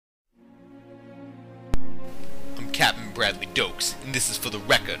Captain Bradley Dokes, and this is for the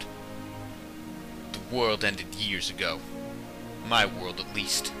record. The world ended years ago. My world, at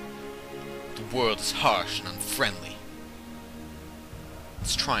least. The world is harsh and unfriendly.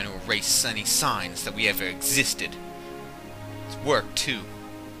 It's trying to erase any signs that we ever existed. It's work, too.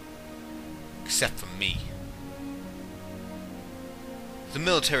 Except for me. The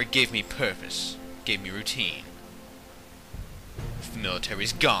military gave me purpose, gave me routine. The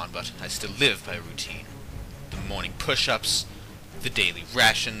military's gone, but I still live by routine. The morning push-ups, the daily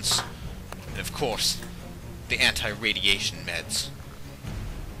rations, and of course, the anti-radiation meds.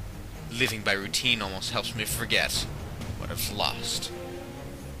 Living by routine almost helps me forget what I've lost.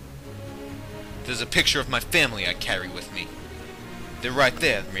 There's a picture of my family I carry with me. They're right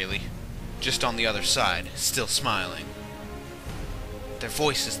there, really, just on the other side, still smiling. Their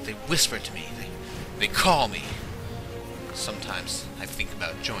voices, they whisper to me, they call me. Sometimes I think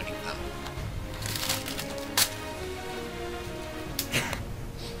about joining them.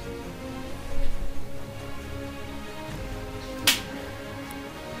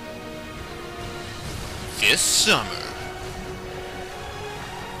 This summer,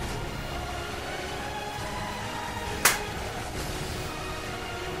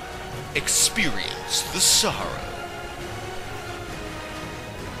 experience the sorrow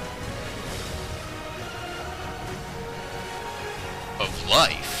of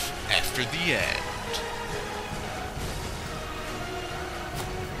life after the end.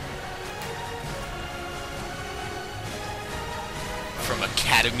 From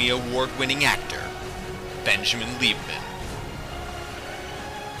Academy Award-winning actor Benjamin Liebman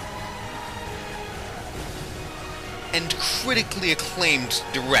and critically acclaimed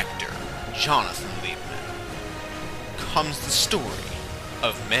director Jonathan Liebman comes the story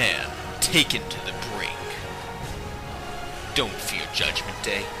of man taken to the brink. Don't fear Judgment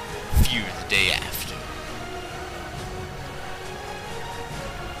Day, fear the day after.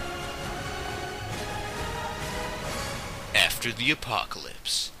 After the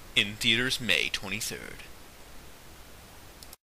Apocalypse, in theaters May 23rd.